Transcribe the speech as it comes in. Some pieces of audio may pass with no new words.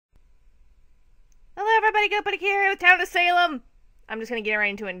everybody here, town of Salem. I'm just gonna get right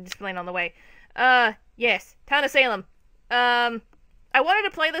into it and explain on the way. Yes, town of Salem. I wanted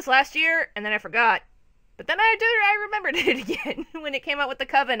to play this last year, and then I forgot. But then I remembered it again when it came out with the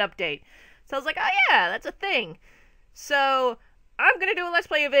Coven update. So I was like, oh yeah, that's a thing. So, I'm gonna do a Let's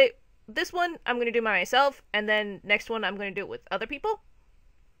Play of it. This one, I'm gonna do by myself, and then next one, I'm gonna do it with other people.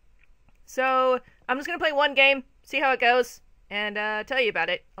 So, I'm just gonna play one game, see how it goes, and tell you about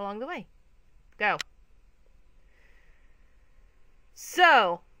it along the way. Go.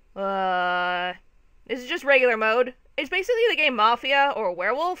 So, this is just regular mode. It's basically the game Mafia or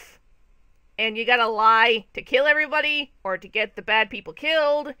Werewolf. And you gotta lie to kill everybody, or to get the bad people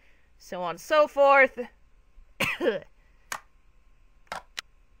killed, so on and so forth.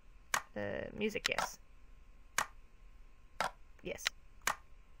 Music, yes. Yes.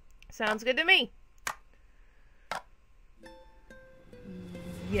 Sounds good to me.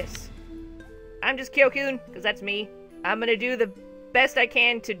 Yes. I'm just Kyokun, because that's me. I'm gonna do the best I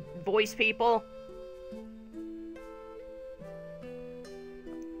can to voice people.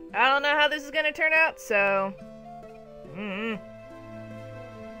 I don't know how this is gonna turn out, so...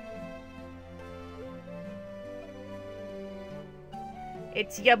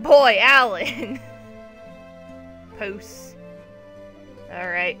 It's ya boy, Alan! Posts.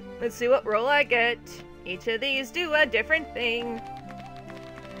 Alright, let's see what role I get. Each of these do a different thing.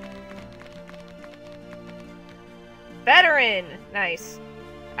 Veteran! Nice.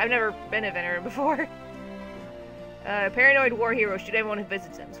 I've never been a veteran before. Paranoid war hero, shoot everyone who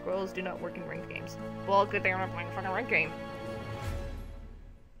visits them. Scrolls do not work in ranked games. Well, good thing I'm not playing a fucking ranked game.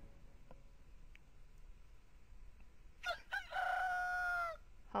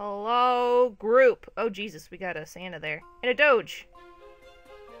 Hello, group. Oh, Jesus, we got a Santa there. And a Doge.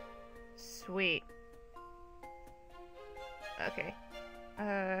 Sweet. Okay.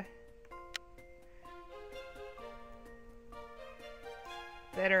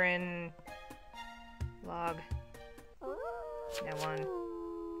 Veteran. Log. That one.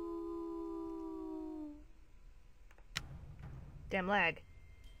 Damn lag.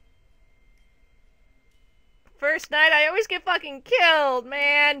 First night, I always get fucking killed,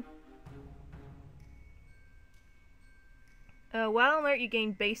 man! While alert, you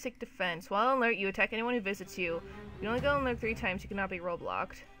gain basic defense. While alert, you attack anyone who visits you. You can only go on alert 3 times, you cannot be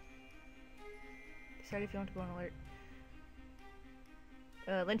roadblocked. Decide if you want to go on alert.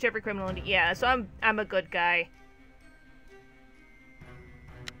 Lynch every criminal. Yeah, so I'm a good guy.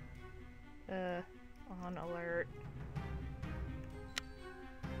 On alert.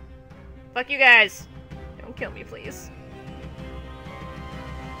 Fuck you guys! Don't kill me, please.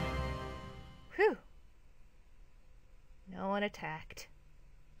 Whew. No one attacked.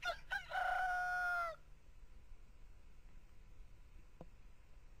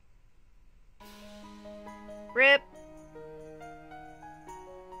 RIP!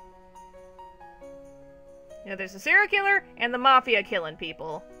 Yeah, there's a serial killer and the mafia killing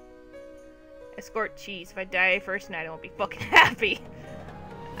people. Escort cheese. If I die first night, I won't be fucking happy.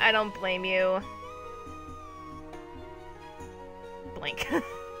 I don't blame you. Blink.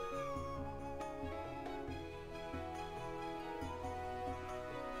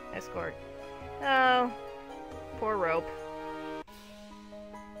 Escort. Oh. Poor Rope.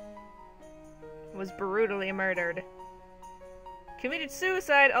 Was brutally murdered. Committed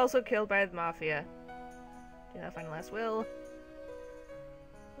suicide, also killed by the mafia. Did not find the last will.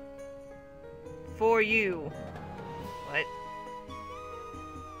 For you. What?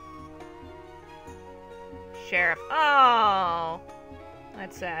 Sheriff. Oh!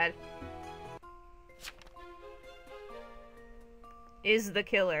 That's sad. Is the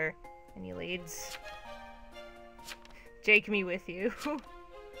killer. Any leads? Jake me with you.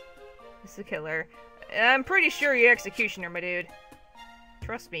 Is the killer. I'm pretty sure you're executioner, my dude.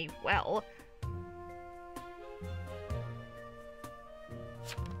 Trust me, well.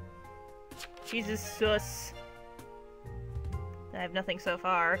 Jesus sus. I have nothing so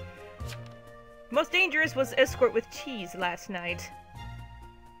far. Most dangerous was escort with cheese last night.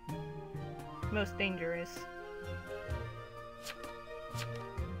 Most dangerous.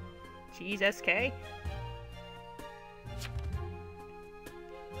 Cheese SK?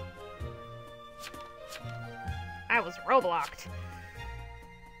 I was roadblocked.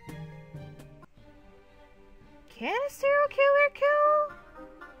 Can a serial killer kill?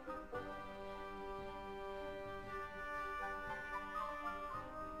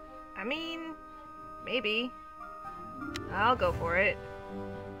 I mean, maybe. I'll go for it.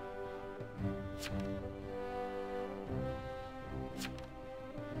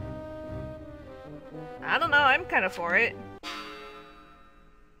 I don't know, I'm kind of for it.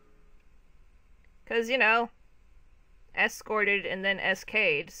 Because, you know, escorted and then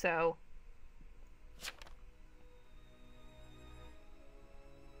SK'd, so...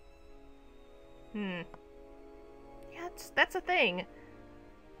 Yeah, that's a thing.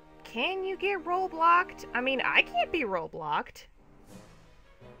 Can you get role-blocked? I mean, I can't be role-blocked.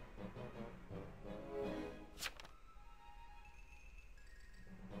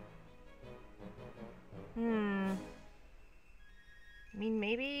 I mean,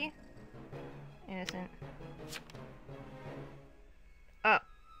 maybe... Innocent. Oh.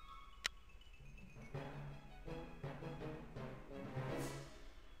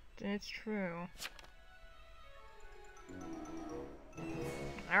 It's true.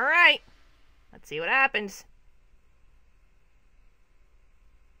 Alright. Let's see what happens.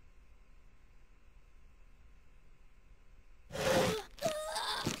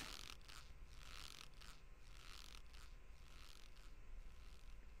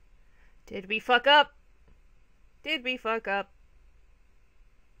 Did we fuck up? Did we fuck up?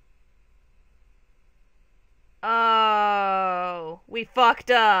 Oh, we fucked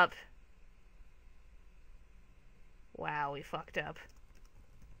up. Wow, we fucked up.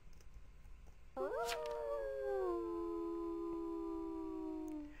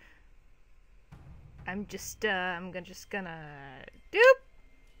 I'm just gonna doop.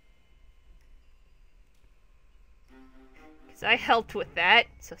 Because I helped with that,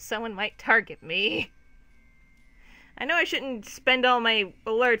 so someone might target me. I know I shouldn't spend all my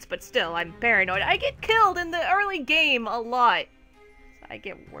alerts, but still, I'm paranoid. I get killed in the early game a lot, so I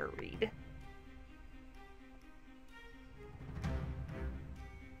get worried.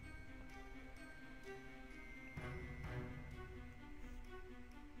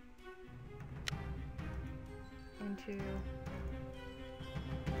 Into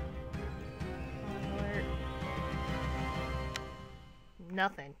alert.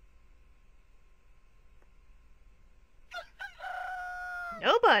 Nothing.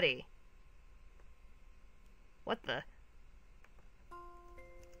 Nobody. What the?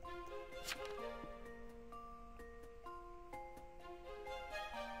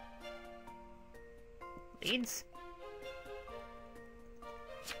 Leads?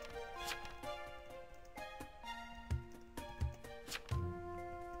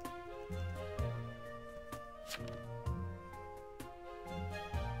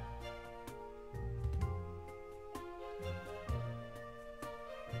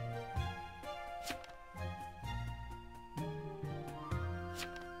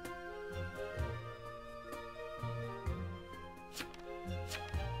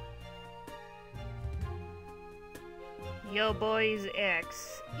 Yo boys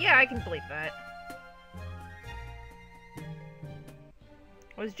X. Yeah, I can believe that.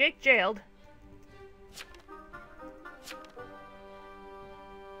 Was Jake jailed?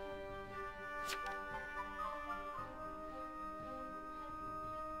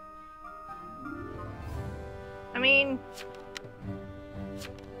 I mean...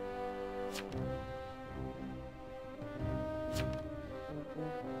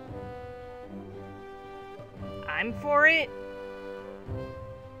 I'm for it.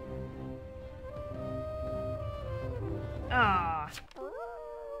 Ah.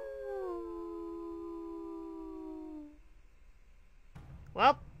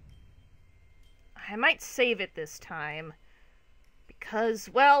 Well, I might save it this time. Because,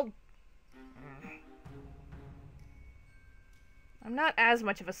 well... I'm not as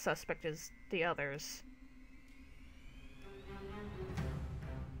much of a suspect as the others.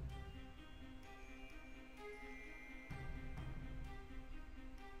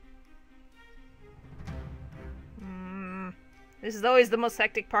 This is always the most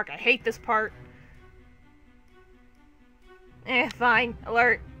hectic part. I hate this part. Fine.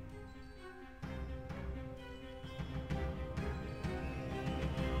 Alert.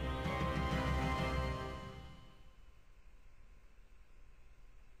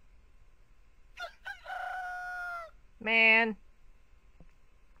 Man.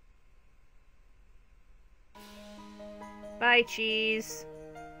 Bye, cheese.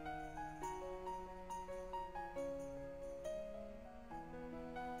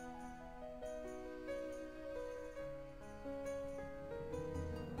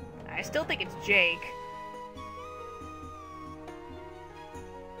 I still think it's Jake.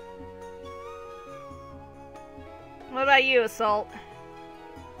 What about you, Assault?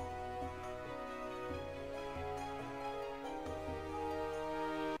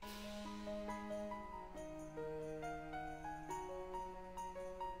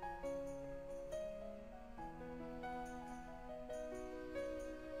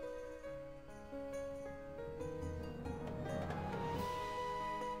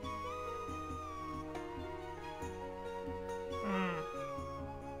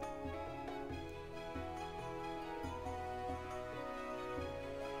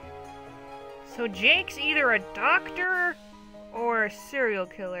 So Jake's either a doctor or a serial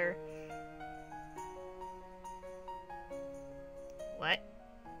killer. What?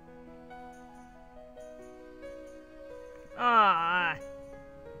 Ah.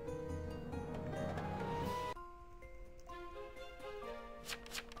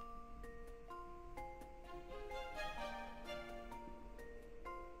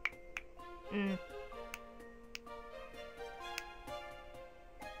 Mm.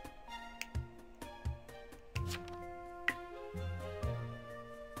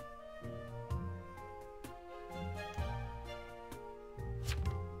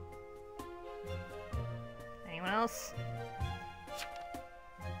 Anyone else?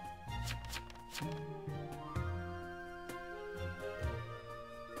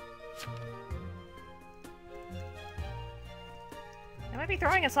 That might be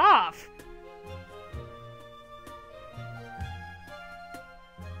throwing us off.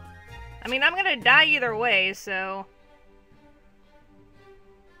 I mean, I'm gonna die either way, so...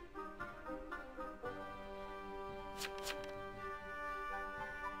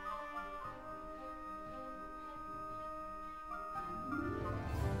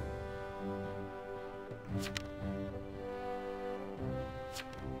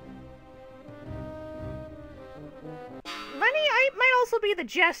 Lenny, I might also be the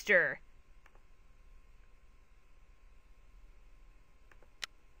jester.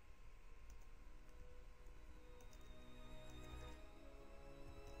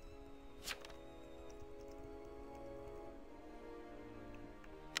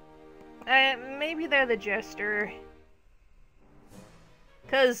 Maybe they're the jester.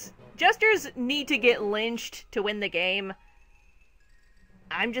 'Cause jesters need to get lynched to win the game.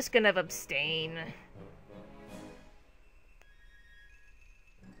 I'm just gonna abstain.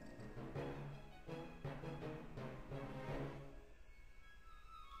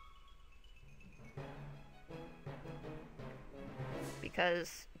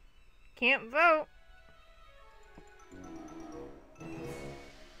 Because can't vote.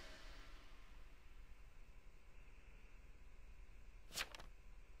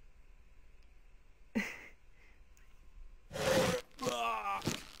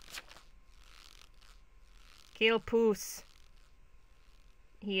 Kill Poos.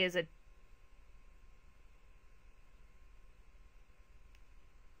 He is a... I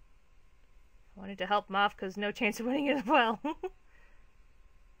wanted to help him off because no chance of winning it as well.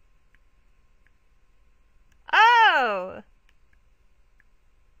 Oh!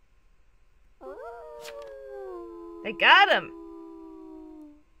 They got him!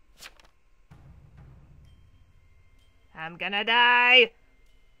 I'm gonna die!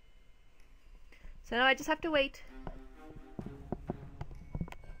 So now I just have to wait.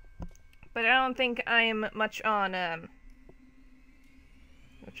 But I don't think I'm much on,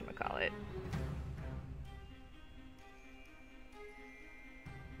 whatchamacallit.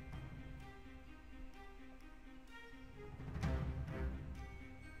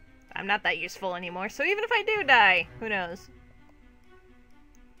 I'm not that useful anymore, so even if I do die, who knows?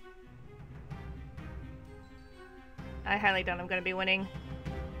 I highly doubt I'm gonna be winning.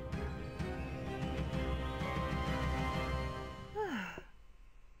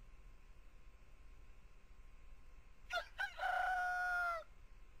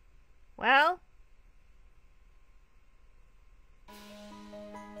 Well...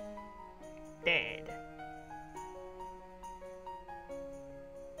 dead.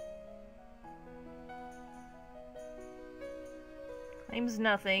 Claims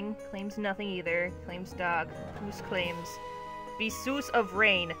nothing. Claims nothing either. Claims dog. Whose claims? Besous of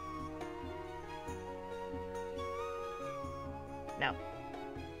Rain. No.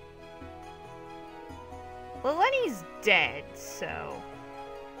 Well, Lenny's dead, so...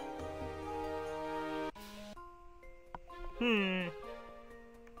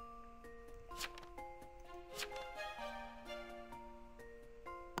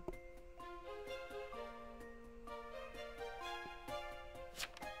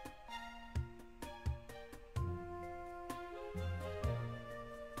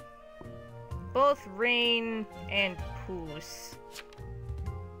 Both Rain and Poos.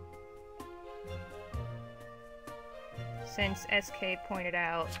 Since SK pointed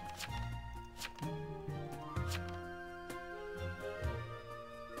out.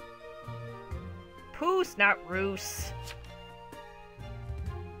 Poos, not Roos.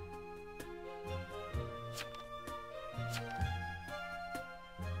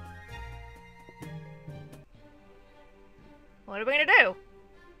 What are we gonna do?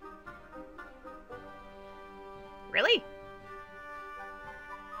 Really?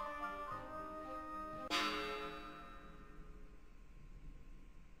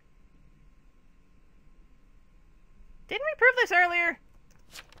 this earlier?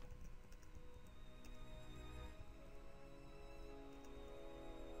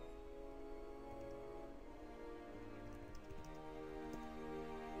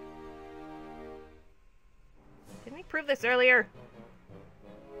 Didn't we prove this earlier?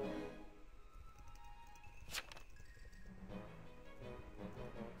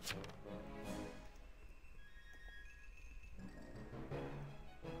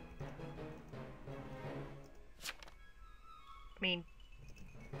 I mean,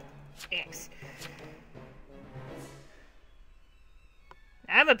 X.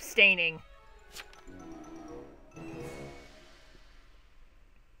 I'm abstaining.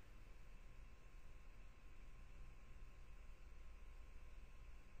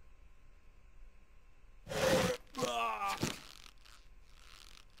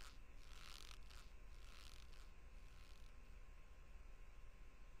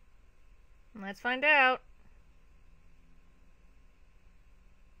 Let's find out.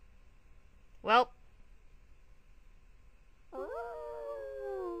 Well.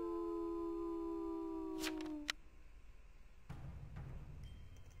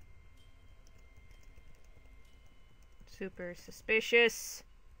 Super suspicious.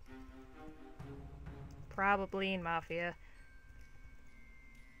 Probably in Mafia.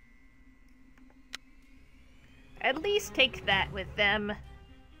 At least take that with them.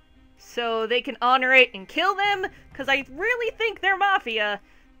 So they can honor it and kill them, because I really think they're Mafia.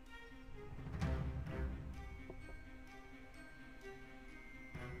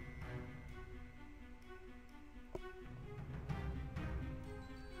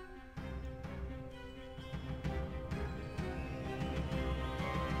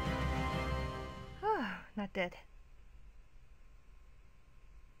 Not dead.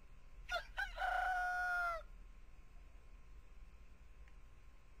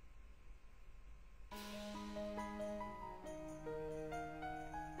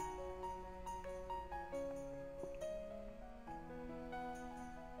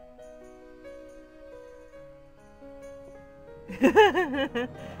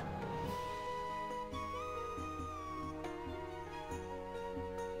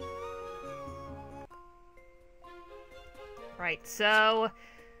 Right, so...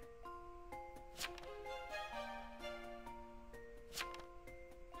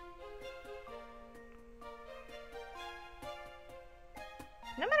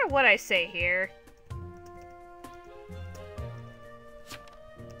 no matter what I say here...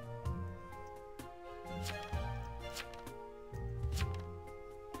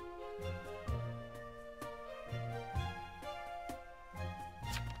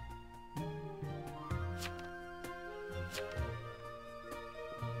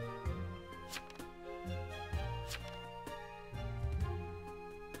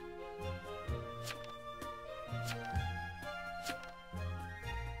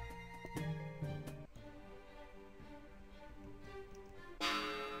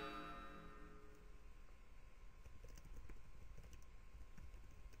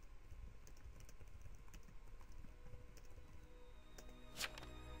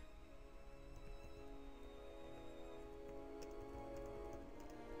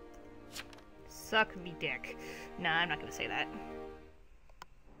 suck me dick. Nah, I'm not gonna say that.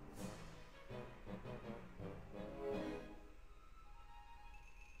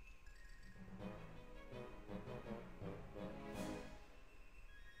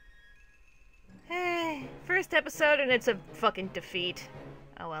 First episode and it's a fucking defeat.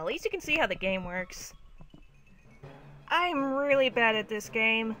 Oh well, at least you can see how the game works. I'm really bad at this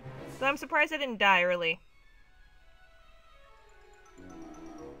game, but I'm surprised I didn't die early.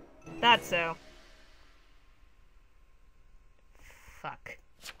 That's so. Fuck.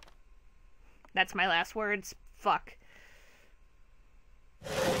 That's my last words. Fuck.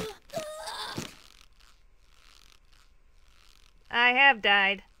 I have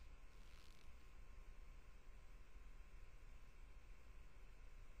died.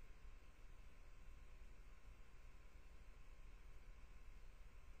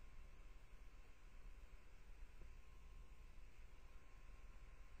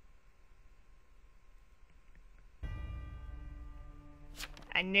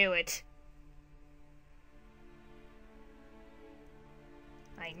 I knew it.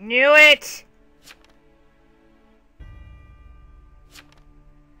 I knew it!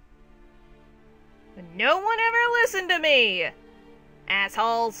 But no one ever listened to me!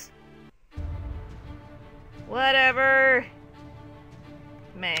 Assholes. Whatever.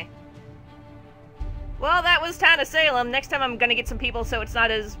 Meh. Well, that was Town of Salem. Next time I'm gonna get some people so it's not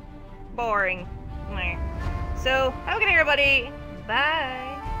as boring. Meh. So, have a good day, everybody. Bye.